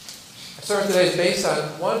Our sermon today is based on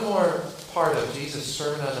one more part of Jesus'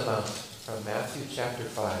 Sermon on the Mount from Matthew chapter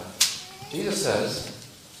 5. Jesus says,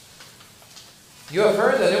 "You have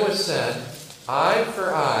heard that it was said, eye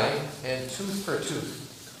for eye and tooth for tooth.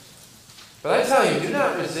 But I tell you, do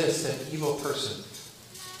not resist an evil person.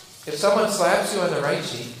 If someone slaps you on the right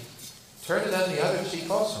cheek, turn to them the other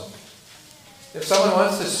cheek also. If someone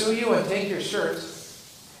wants to sue you and take your shirt,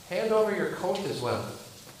 hand over your coat as well.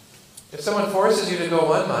 If someone forces you to go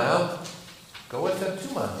 1 mile, go with them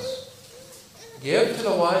 2 miles. Give to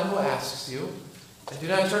the one who asks you, and do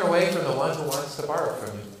not turn away from the one who wants to borrow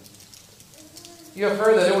from you. You have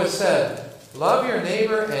heard that it was said, love your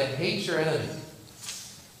neighbor and hate your enemy.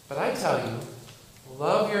 But I tell you,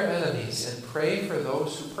 love your enemies and pray for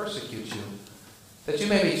those who persecute you, that you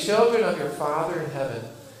may be children of your Father in heaven.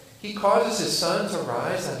 He causes his sun to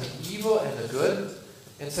rise on the evil and the good,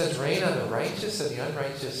 and sends rain on the righteous and the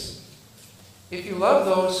unrighteous. If you love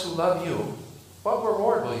those who love you, what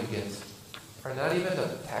reward will you get? Are not even the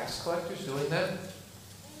tax collectors doing that?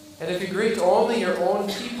 And if you greet only your own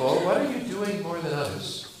people, what are you doing more than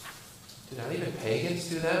others? Do not even pagans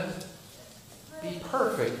do that? Be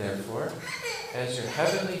perfect, therefore, as your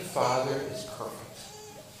heavenly Father is perfect."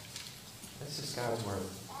 This is God's word.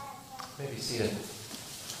 You may be seated.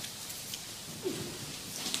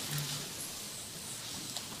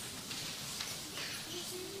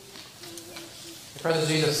 Friends of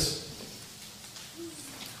Jesus,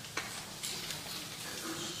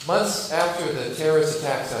 months after the terrorist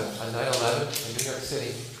attacks on 9/11 in New York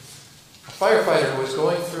City, a firefighter who was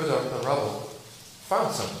going through the rubble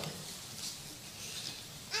found something.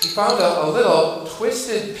 He found a little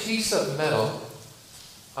twisted piece of metal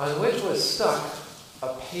on which was stuck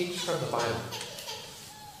a page from the Bible.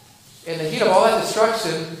 In the heat of all that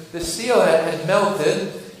destruction, the steel had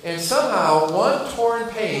melted, and somehow one torn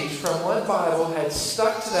page from one Bible had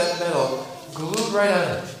stuck to that metal, glued right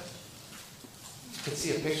on it. You can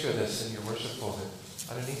see a picture of this in your worship folder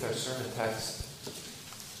underneath our sermon text.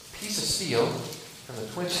 A piece of steel from the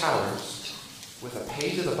Twin Towers with a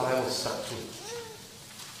page of the Bible stuck to it.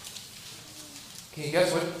 Can you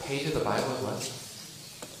guess what page of the Bible it was?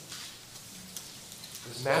 It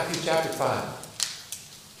was Matthew chapter 5.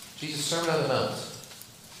 Jesus' Sermon on the Mount.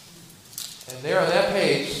 And there on that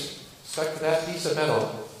page, stuck to that piece of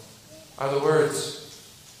metal, are the words,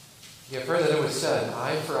 "You have heard that it was said,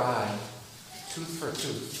 eye for eye, tooth for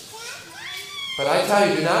tooth. But I tell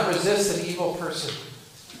you, do not resist an evil person.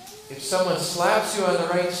 If someone slaps you on the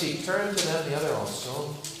right cheek, turn to them the other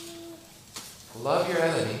also. Love your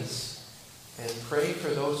enemies and pray for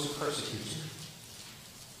those who persecute you."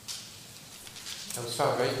 That was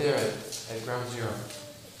found right there at ground zero.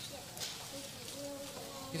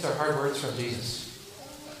 These are hard words from Jesus.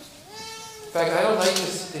 In fact, I don't like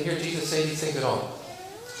to hear Jesus say these things at all.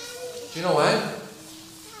 Do you know why?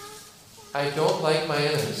 I don't like my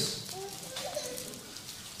enemies.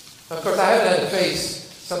 Of course, I haven't had to face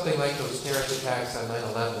something like those terrorist attacks on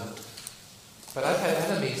 9/11. But I've had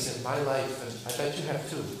enemies in my life, and I bet you have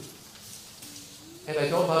too. And I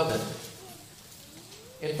don't love them.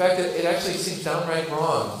 In fact, it actually seems downright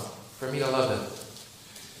wrong for me to love them.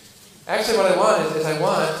 Actually, what I want is I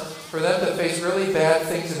want for them to face really bad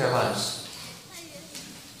things in their lives.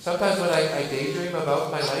 Sometimes when I daydream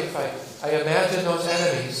about my life, I imagine those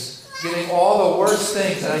enemies getting all the worst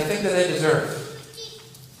things that I think that they deserve.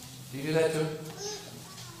 Do you do that too?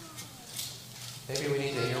 Maybe we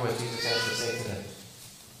need to hear what Jesus has to say today.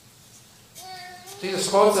 Jesus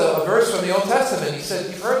quotes a verse from the Old Testament. He said,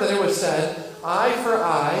 "You've heard that it was said, eye for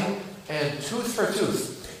eye and tooth for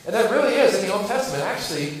tooth." And that really is in the Old Testament.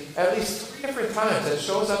 Actually, at least 3 different times that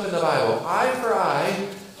shows up in the Bible. Eye for eye,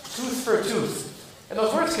 tooth for tooth. And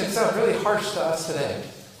those words can sound really harsh to us today.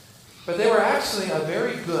 But they were actually a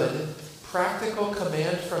very good, practical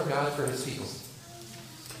command from God for his people.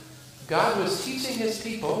 God was teaching his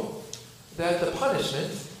people that the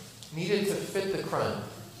punishment needed to fit the crime.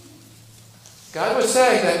 God was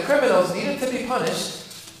saying that criminals needed to be punished,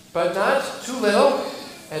 but not too little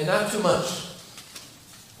and not too much.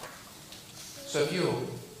 So if you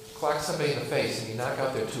clock somebody in the face and you knock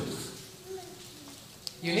out their tooth,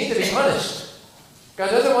 you need to be punished. God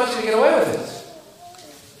doesn't want you to get away with it.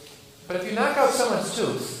 But if you knock out someone's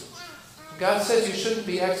tooth, God says you shouldn't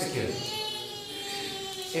be executed.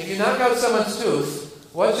 If you knock out someone's tooth,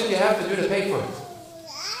 what should you have to do to pay for it?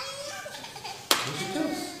 Use your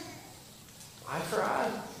tooth. Eye for eye.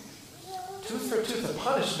 Tooth for tooth. The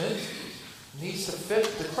punishment needs to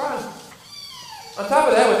fit the crime. On top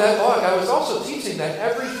of that, with that law, God was also teaching that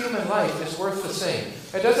every human life is worth the same.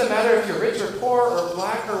 It doesn't matter if you're rich or poor or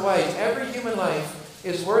black or white. Every human life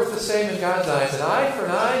is worth the same in God's eyes. An eye for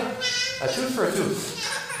an eye, A tooth for a tooth.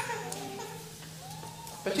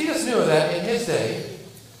 But Jesus knew that in his day,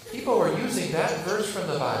 people were using that verse from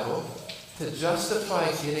the Bible to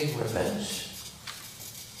justify getting revenge.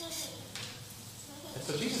 And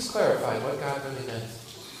so Jesus clarified what God really meant.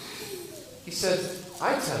 He said,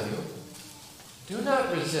 I tell you, do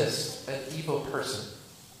not resist an evil person.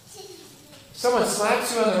 If someone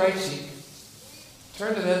slaps you on the right cheek,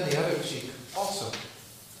 turn to them the other cheek also.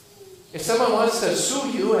 If someone wants to sue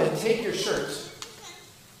you and take your shirt,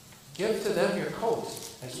 give to them your coat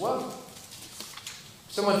as well. If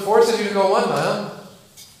someone forces you to go 1 mile,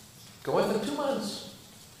 go with them 2 miles.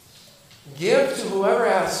 Give to whoever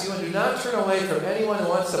asks you, and do not turn away from anyone who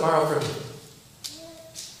wants to borrow from you.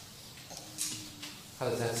 How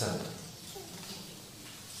does that sound?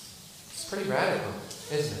 It's pretty radical,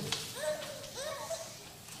 isn't it?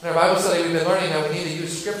 In our Bible study, we've been learning that we need to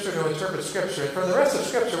use Scripture to interpret Scripture. And from the rest of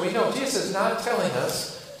Scripture, we know Jesus is not telling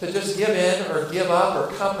us to just give in or give up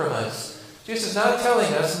or compromise. Jesus is not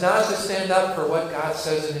telling us not to stand up for what God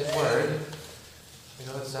says in His Word. We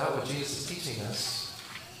know that's not what Jesus is teaching us.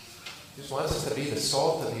 He just wants us to be the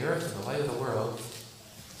salt of the earth and the light of the world.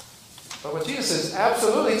 But what Jesus is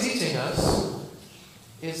absolutely teaching us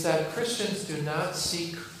is that Christians do not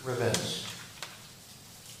seek revenge.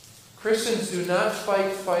 Christians do not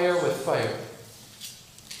fight fire with fire.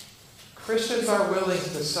 Christians are willing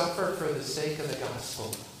to suffer for the sake of the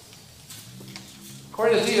gospel.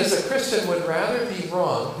 According to Jesus, a Christian would rather be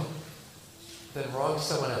wronged than wrong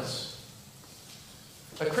someone else.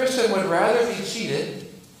 A Christian would rather be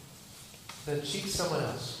cheated than cheat someone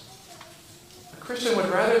else. A Christian would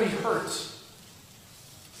rather be hurt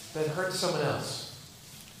than hurt someone else.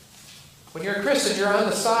 When you're a Christian, you're on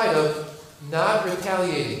the side of not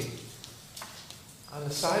retaliating, on the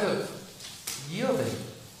side of yielding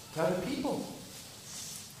to other people,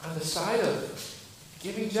 on the side of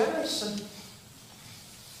giving generously.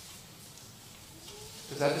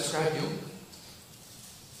 Does that describe you?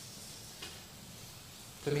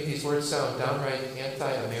 To me, these words sound downright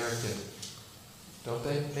anti-American, don't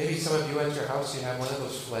they? Maybe some of you at your house, you have one of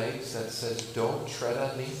those flags that says, "Don't tread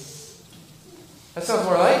on me." That sounds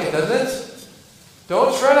more like it, doesn't it?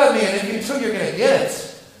 Don't tread on me, and if you do, you're going to get it.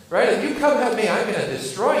 Right? If you come at me, I'm going to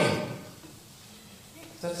destroy you.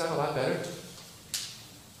 Does that sound a lot better?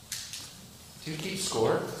 Do you keep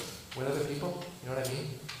score with other people? You know what I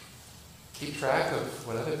mean? Keep track of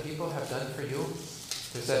what other people have done for you?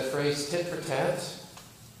 There's that phrase, tit for tat.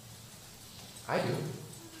 I do.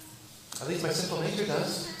 At least my sinful nature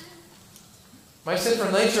does. My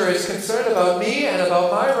sinful nature is concerned about me and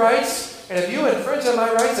about my rights, and if you infringe on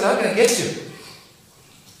my rights, then I'm going to get you.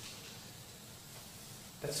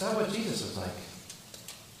 That's not what Jesus was like.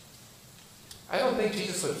 I don't think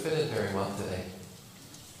Jesus would fit in very well today.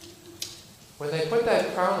 When they put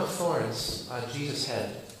that crown of thorns on Jesus'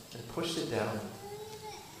 head and pushed it down,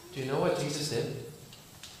 do you know what Jesus did?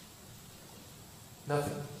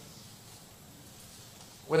 Nothing.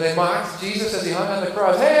 When they mocked Jesus as he hung on the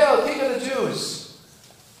cross, "Hail, King of the Jews!"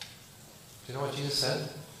 Do you know what Jesus said?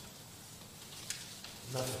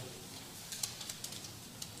 Nothing.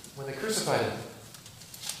 When they crucified him,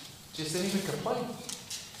 Jesus didn't even complain.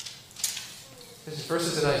 There's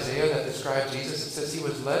verses in Isaiah that describe Jesus. It says he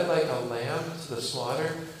was led like a lamb to the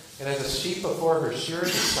slaughter, and as a sheep before her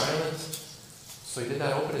shearers is silent, so he did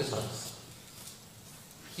not open his mouth.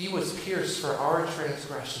 He was pierced for our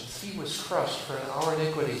transgressions. He was crushed for our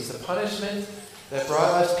iniquities. The punishment that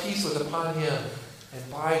brought us peace was upon him, and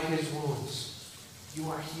by his wounds you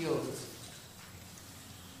are healed.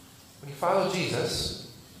 When you follow Jesus,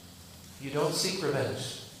 you don't seek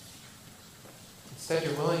revenge. Instead,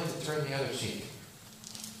 you're willing to turn the other cheek.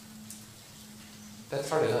 That's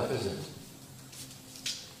hard enough, isn't it?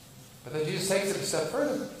 But then Jesus takes it a step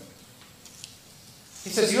further. He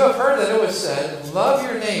says, "You have heard that it was said, 'Love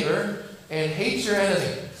your neighbor and hate your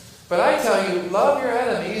enemy.' But I tell you, love your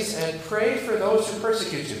enemies and pray for those who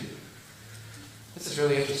persecute you." This is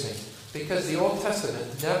really interesting, because the Old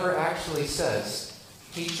Testament never actually says,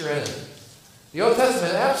 "Hate your enemy." The Old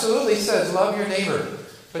Testament absolutely says, "Love your neighbor."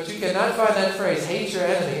 But you cannot find that phrase, "hate your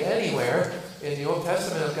enemy," anywhere in the Old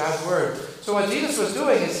Testament of God's Word. So what Jesus was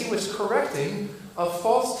doing is he was correcting a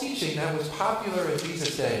false teaching that was popular in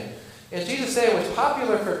Jesus' day. In Jesus' day, it was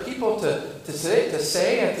popular for people to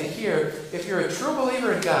say and to hear, if you're a true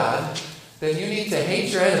believer in God, then you need to hate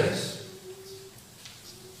your enemies.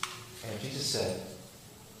 And Jesus said,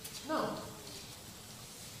 no.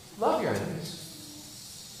 Love your enemies.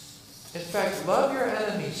 In fact, love your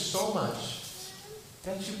enemies so much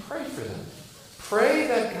that you pray for them. Pray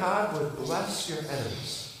that God would bless your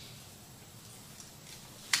enemies.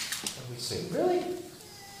 And we say, really?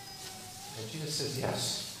 Jesus says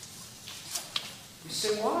yes. You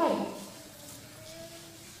say, why?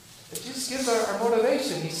 Jesus gives our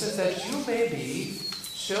motivation. He says that you may be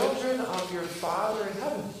children of your Father in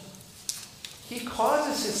heaven. He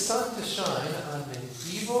causes his sun to shine on the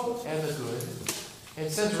evil and the good, and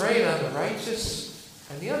sends rain on the righteous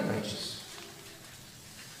and the unrighteous.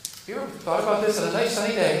 Have you ever thought about this on a nice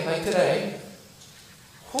sunny day like today?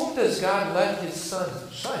 Whom does God let his sun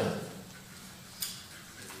shine on?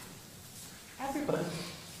 Everybody.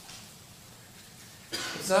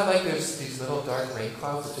 It's not like there's these little dark rain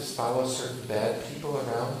clouds that just follow certain bad people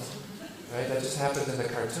around. Right? That just happens in the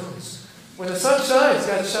cartoons. When the sun shines,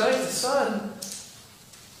 God shines the sun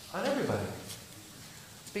on everybody.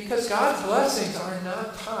 Because God's blessings are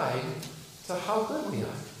not tied to how good we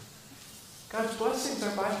are. God's blessings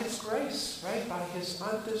are by his grace, right? By his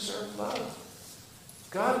undeserved love.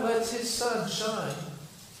 God lets his sun shine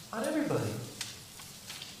on everybody.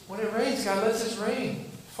 When it rains, God lets his rain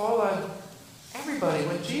fall on everybody.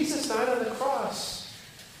 When Jesus died on the cross,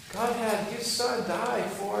 God had his son die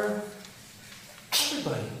for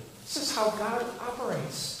everybody. This is how God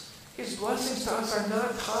operates. His blessings to us are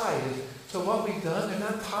not tied to what we've done. They're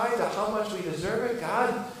not tied to how much we deserve it.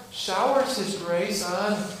 God showers his grace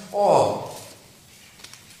on all.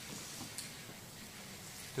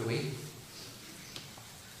 Do we?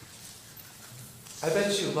 I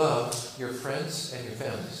bet you love your friends and your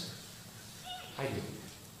families. I do.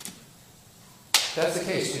 If that's the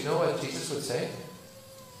case, you know what Jesus would say?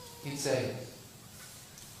 He'd say,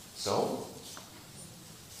 so?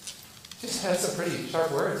 Just has some pretty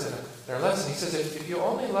sharp words in their lesson. He says, if you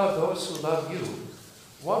only love those who love you,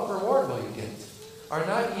 what reward will you get? Are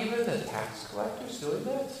not even the tax collectors doing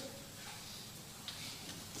that?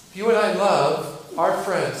 If you and I love our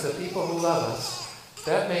friends, the people who love us,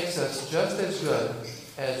 that makes us just as good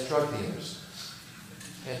as drug dealers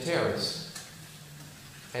and terrorists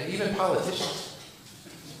and even politicians.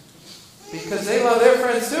 Because they love their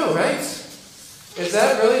friends too, right? Is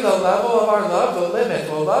that really the level of our love? The limit?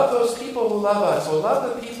 We'll love those people who love us. We'll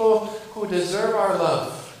love the people who deserve our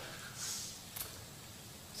love.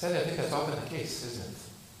 Sadly, I think that's often the case, isn't it?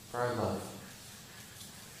 For our love.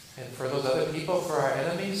 And for those other people, for our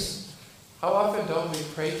enemies, how often don't we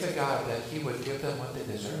pray to God that he would give them what they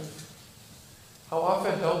deserve? How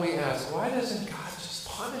often don't we ask, why doesn't God just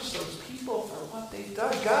punish those people for what they've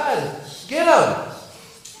done? God, get them!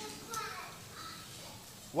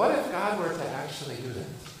 What if God were to actually do that?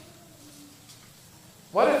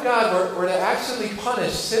 What if God were to actually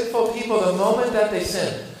punish sinful people the moment that they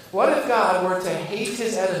sin? What if God were to hate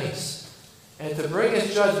his enemies and to bring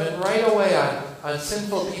his judgment right away on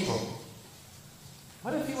sinful people?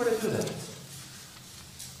 What if he were to do that?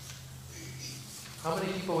 How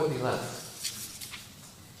many people would be left?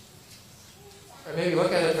 Or maybe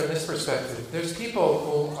look at it from this perspective. There's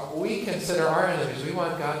people who we consider our enemies. We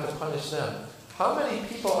want God to punish them. How many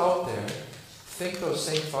people out there think those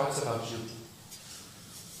same thoughts about you?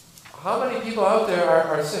 How many people out there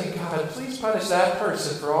are saying, God, please punish that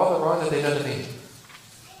person for all the wrong that they've done to me?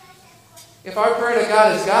 If our prayer to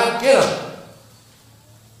God is, God, get them,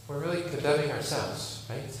 we're really condemning ourselves,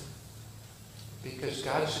 right? Because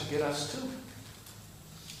God should get us too.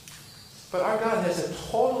 But our God has a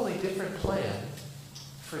totally different plan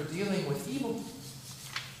for dealing with evil.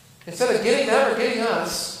 Instead of getting them or getting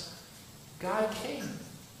us, God came.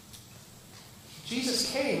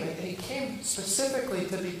 Jesus came, and he came specifically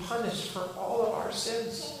to be punished for all of our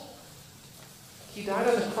sins. He died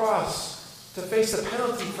on the cross to face the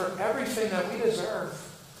penalty for everything that we deserve.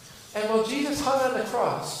 And while Jesus hung on the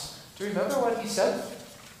cross, do you remember what he said?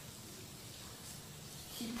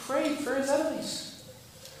 He prayed for his enemies.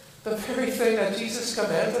 The very thing that Jesus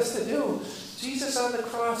commands us to do. Jesus on the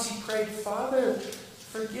cross, he prayed, Father,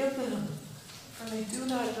 forgive them, for they do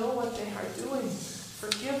not know what they are doing.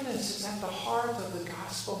 Forgiveness is at the heart of the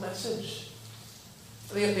gospel message.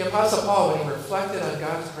 The Apostle Paul, when he reflected on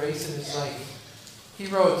God's grace in his life, he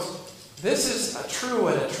wrote, this is a true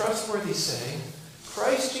and a trustworthy saying.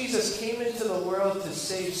 Christ Jesus came into the world to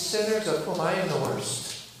save sinners, of whom I am the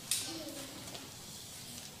worst.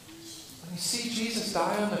 When you see Jesus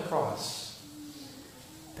die on the cross,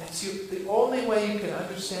 that's the only way you can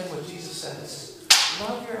understand what Jesus says.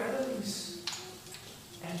 Love your enemies.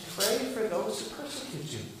 And pray for those who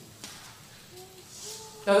persecute you.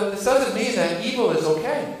 Now, this doesn't mean that evil is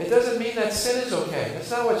okay. It doesn't mean that sin is okay.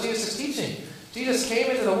 That's not what Jesus is teaching. Jesus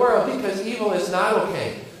came into the world because evil is not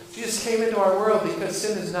okay. Jesus came into our world because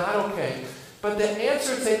sin is not okay. But the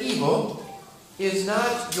answer to evil is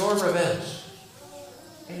not your revenge.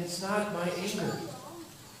 And it's not my anger.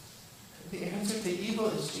 The answer to evil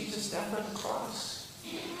is Jesus' death on the cross.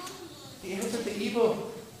 The answer to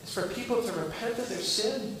for people to repent of their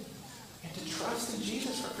sin and to trust in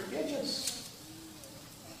Jesus for forgiveness.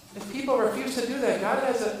 If people refuse to do that, God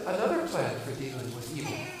has another plan for dealing with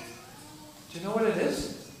evil. Do you know what it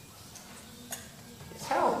is? It's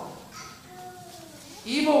hell.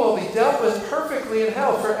 Evil will be dealt with perfectly in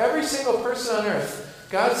hell for every single person on earth.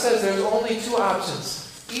 God says there's only two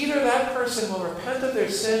options. Either that person will repent of their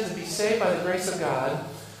sins and be saved by the grace of God,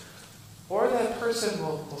 or that person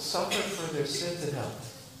will suffer for their sins in hell.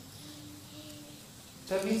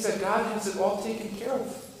 That means that God has it all taken care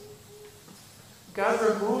of. God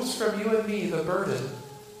removes from you and me the burden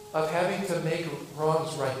of having to make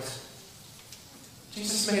wrongs right.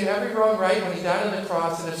 Jesus made every wrong right when he died on the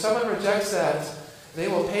cross, and if someone rejects that, they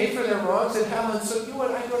will pay for their wrongs in hell, and so you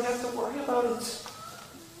and I don't have to worry about it.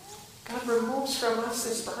 God removes from us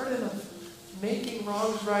this burden of making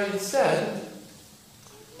wrongs right. Instead,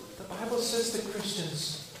 the Bible says to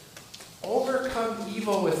Christians, overcome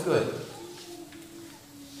evil with good.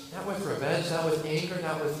 Not with revenge, not with anger,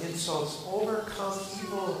 not with insults. Overcome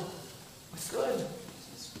evil with good.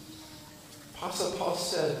 Apostle Paul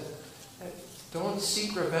said, don't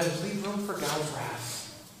seek revenge. Leave room for God's wrath.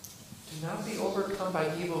 Do not be overcome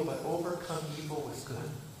by evil, but overcome evil with good.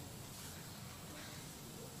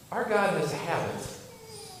 Our God has a habit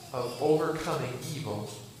of overcoming evil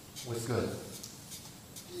with good.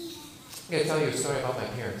 I'm going to tell you a story about my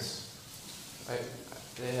parents.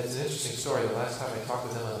 It's an interesting story. The last time I talked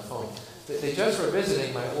with them on the phone, they just were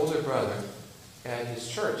visiting my older brother at his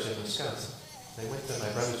church in Wisconsin. They went to my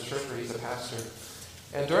brother's church where he's a pastor.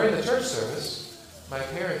 And during the church service, my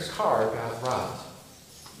parents' car got robbed.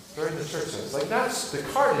 During the church service. The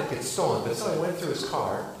car didn't get stolen, but somebody went through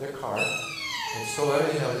their car, and stole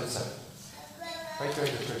everything that was inside. Right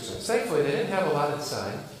during the church service. Thankfully, they didn't have a lot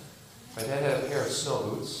inside. My dad had a pair of snow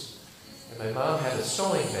boots. And my mom had a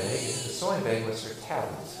sewing bag, and in the sewing bag was her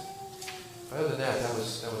tablet. But other than that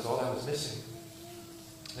was all that was missing.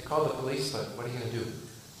 They called the police, but what are you going to do?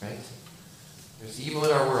 Right? There's evil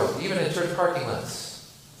in our world, even in church parking lots.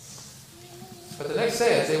 But the next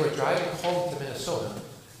day, as they were driving home to Minnesota,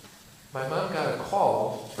 my mom got a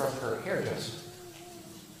call from her hairdresser.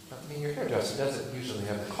 I mean, your hairdresser doesn't usually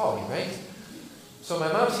have to call you, right? So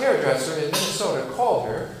my mom's hairdresser in Minnesota called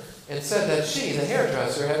her and said that she, the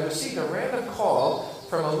hairdresser, had received a random call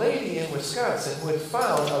from a lady in Wisconsin who had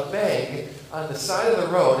found a bag on the side of the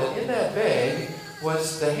road, and in that bag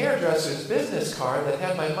was the hairdresser's business card that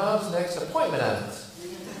had my mom's next appointment on it.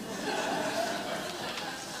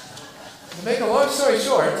 To make a long story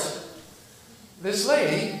short, this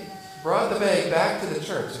lady brought the bag back to the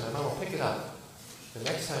church, and my mom will pick it up the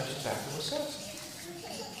next time she's back in Wisconsin.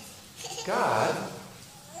 God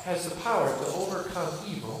has the power to overcome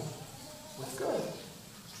evil with good.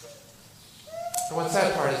 And one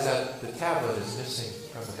sad part is that the tablet is missing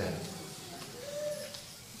from the bag.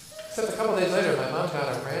 Except a couple days later, my mom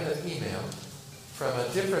got a random email from a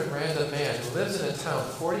different random man who lives in a town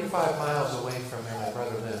 45 miles away from where my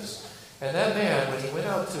brother lives. And that man, when he went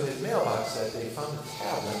out to his mailbox that day, found a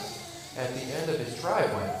tablet at the end of his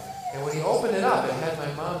driveway. And when he opened it up, it had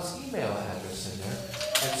my mom's email address in there.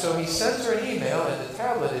 And so he sent her an email, and the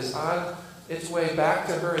tablet is on its way back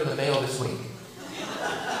to her in the mail this week.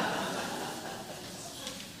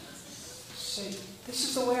 Say, this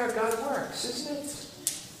is the way our God works, isn't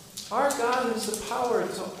it? Our God has the power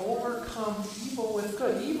to overcome evil with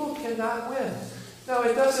good. Evil cannot win. Now,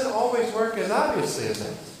 it doesn't always work as obviously as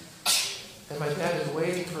that. And my dad is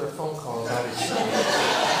waiting for a phone call, obviously.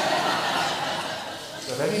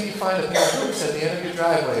 So if any of you find a pair of boots at the end of your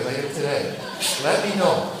driveway later today, let me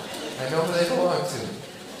know. I know who they belong to.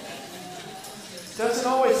 It doesn't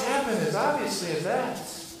always happen as obviously as that.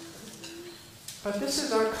 But this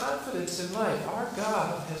is our confidence in life. Our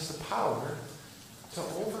God has the power to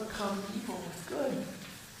overcome evil with good.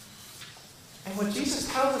 And what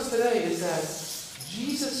Jesus tells us today is that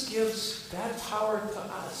Jesus gives that power to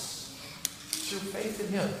us through faith in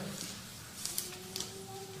him.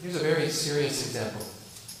 Here's a very serious example.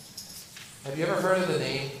 Have you ever heard of the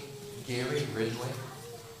name Gary Ridgway?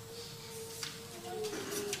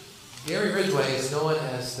 Gary Ridgway is known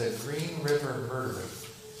as the Green River Murderer.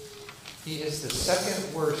 He is the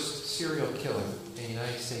second worst serial killer in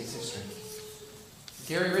United States history.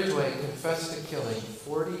 Gary Ridgway confessed to killing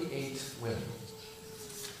 48 women.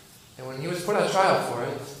 And when he was put on trial for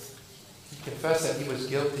it, he confessed that he was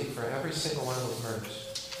guilty for every single one of those murders.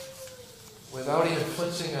 Without even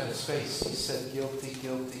flinching on his face, he said guilty,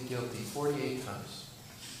 guilty, guilty 48 times.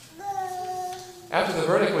 After the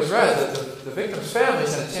verdict was read, the victims'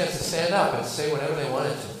 families had a chance to stand up and say whatever they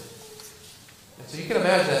wanted to. And so you can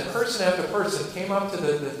imagine that person after person came up to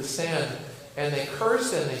the stand And they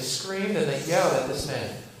cursed and they screamed and they yelled at this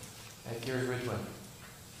man, at Gary Ridgway.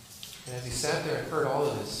 And as he sat there and heard all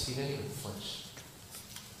of this, he didn't even flinch.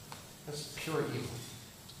 It was pure evil.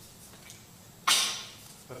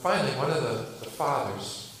 But finally, one of the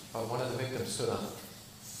fathers of one of the victims stood up.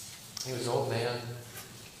 He was an old man.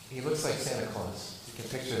 He looks like Santa Claus. You can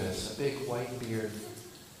picture this, a big white beard.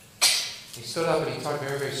 He stood up and he talked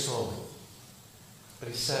very, very slowly. But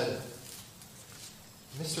he said,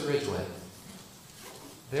 Mr. Ridgway,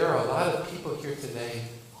 there are a lot of people here today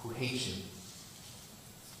who hate you.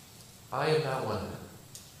 I am not one of them.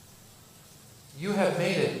 You have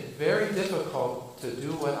made it very difficult to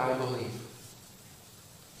do what I believe.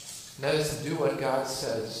 And that is to do what God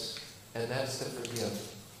says, and that's to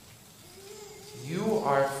forgive. You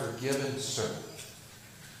are forgiven, sir.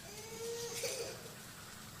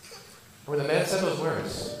 When the man said those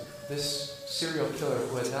words, this serial killer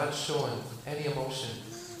who had not shown any emotion,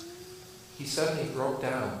 he suddenly broke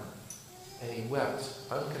down and he wept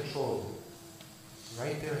uncontrollably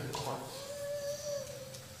right there in the court.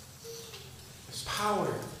 There's power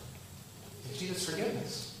in Jesus'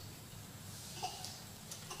 forgiveness.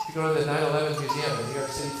 If you go to the 9/11 Museum in New York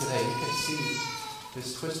City today, you can see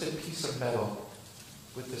this twisted piece of metal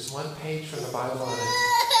with this one page from the Bible on it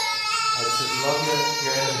that says, love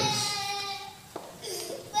your enemies.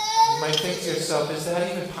 You might think to yourself, is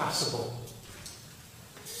that even possible?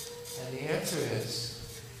 And the answer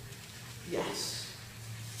is, yes.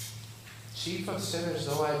 Chief of sinners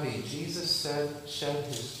though I be, Jesus shed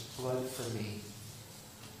his blood for me.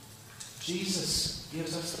 Jesus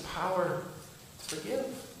gives us the power to forgive.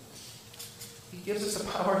 He gives us the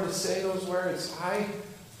power to say those words, I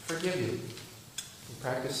forgive you. Can you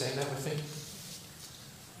practice saying that with me?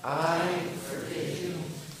 I forgive you.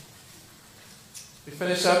 We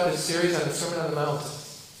finish up this series on the Sermon on the Mount. I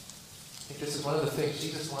think this is one of the things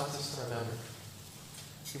Jesus wants us to remember.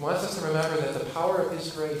 He wants us to remember that the power of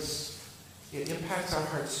his grace, it impacts our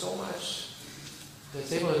hearts so much that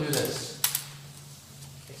it's able to do this.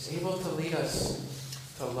 It's able to lead us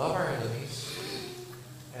to love our enemies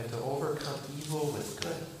and to overcome evil with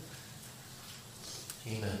good.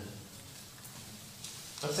 Amen.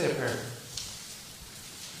 Let's say a prayer.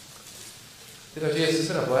 You know, Jesus, it's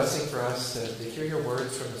been a blessing for us to hear your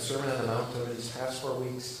words from the Sermon on the Mount over these past 4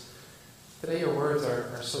 weeks. Today your words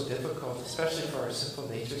are so difficult, especially for our sinful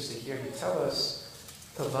natures to hear. You tell us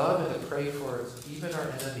to love and to pray for even our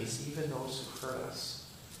enemies, even those who hurt us.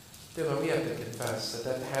 Dear Lord, we have to confess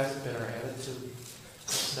that hasn't been our attitude.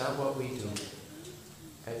 It's not what we do.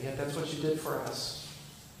 And yet that's what you did for us.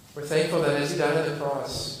 We're thankful that as you died on the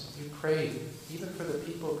cross, you prayed, even for the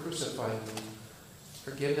people crucifying you.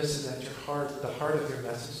 Forgiveness is at your heart, the heart of your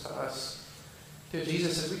message to us. Dear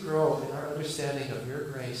Jesus, as we grow in our understanding of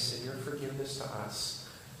your grace and your forgiveness to us,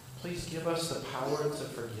 please give us the power to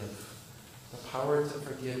forgive. The power to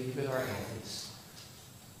forgive even our enemies.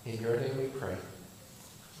 In your name we pray.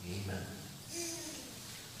 Amen.